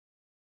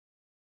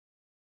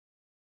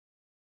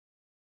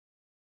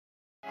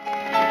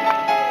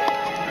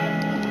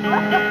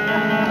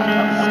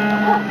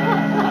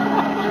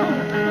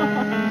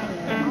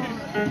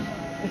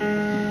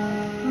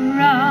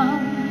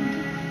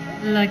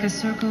like a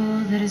circle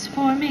that is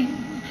forming,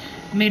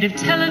 made of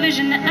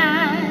television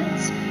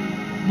ads.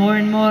 More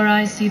and more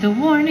I see the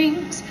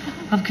warnings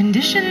of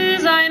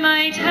conditions I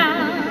might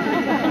have.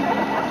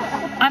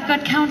 I've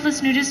got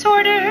countless new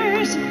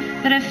disorders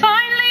that have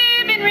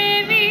finally been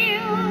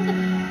revealed.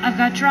 I've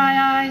got dry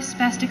eye,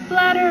 spastic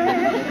bladder,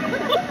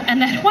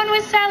 and that one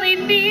with Sally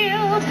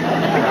Field.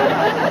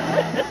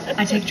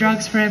 I take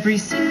drugs for every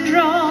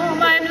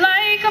syndrome. I'm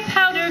like a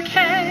powder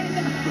keg.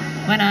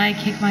 When I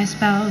kick my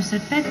spouse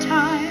at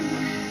bedtime,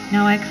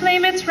 now I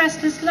claim it's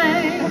restless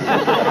leg.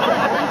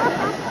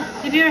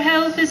 If your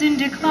health is in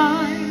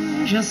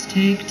decline, just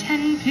take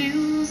 10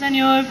 pills and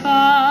you're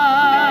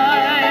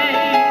fine.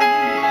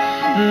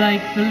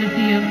 Like the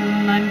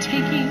lithium I'm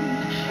taking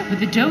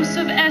with a dose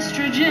of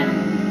estrogen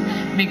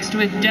mixed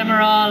with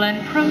Demerol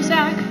and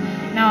Prozac,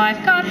 now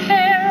I've got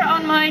hair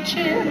on my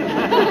chin.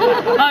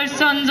 Our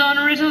son's on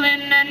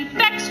Ritalin and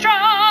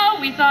Bextra,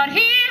 we thought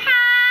he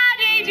had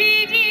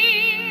ADD.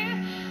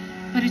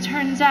 But it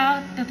turns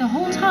out that the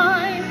whole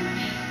time,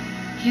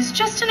 he's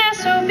just an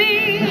SOB.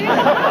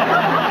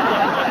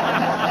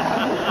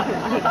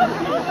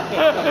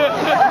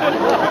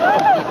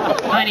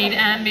 I need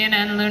Ambien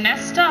and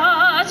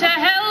Lunesta to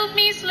help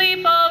me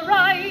sleep all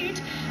right,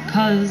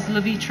 'cause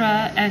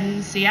Levitra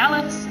and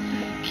Cialis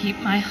keep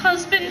my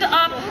husband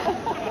up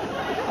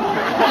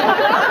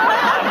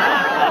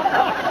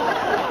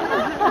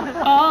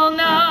all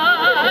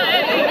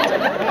night.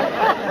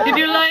 If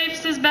your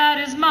life's as bad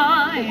as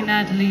mine,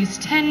 at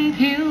least 10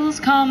 pills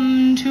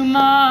come to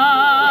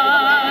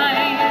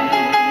mind.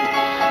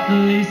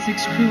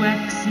 Lasix,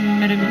 Cruex,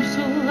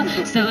 Metamucil,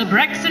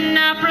 Celebrex, and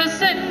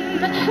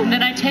Naproxen.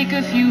 Then I take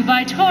a few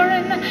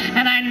Vytorin,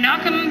 and I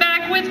knock 'em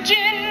back with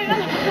gin.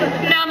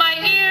 Now my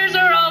ears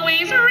are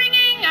always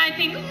ringing, I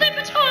think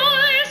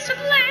Lipitor is to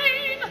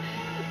blame.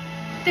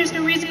 There's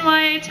no reason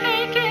why I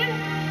take it,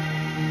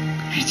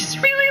 I just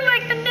really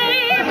like the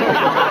name.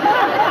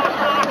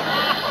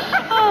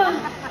 Oh,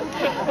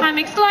 I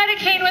mixed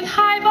lidocaine with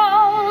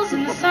highballs,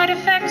 and the side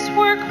effects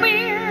were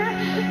queer.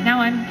 Now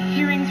I'm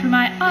hearing through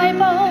my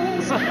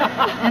eyeballs,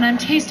 and I'm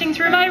tasting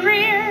through my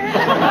rear.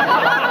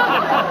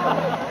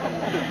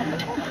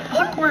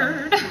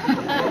 Awkward.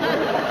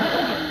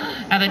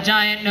 Now the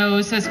giant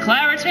nose says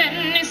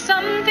Claritin is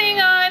something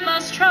I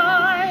must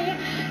try,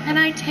 and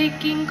I take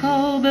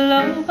ginkgo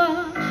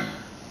biloba,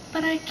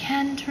 but I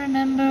can't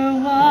remember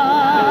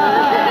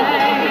why.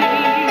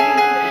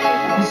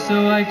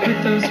 So I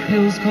quit those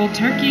pills cold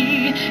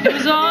turkey. It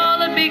was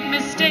all a big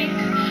mistake,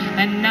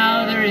 and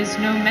now there is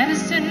no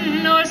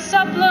medicine or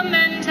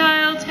supplement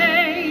I'll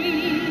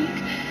take.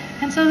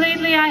 And so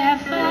lately I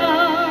have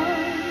found,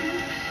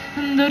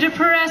 though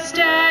depressed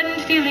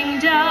and feeling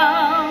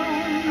down,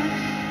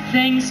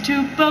 thanks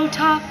to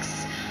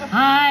Botox,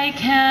 I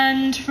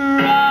can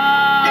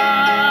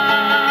frown.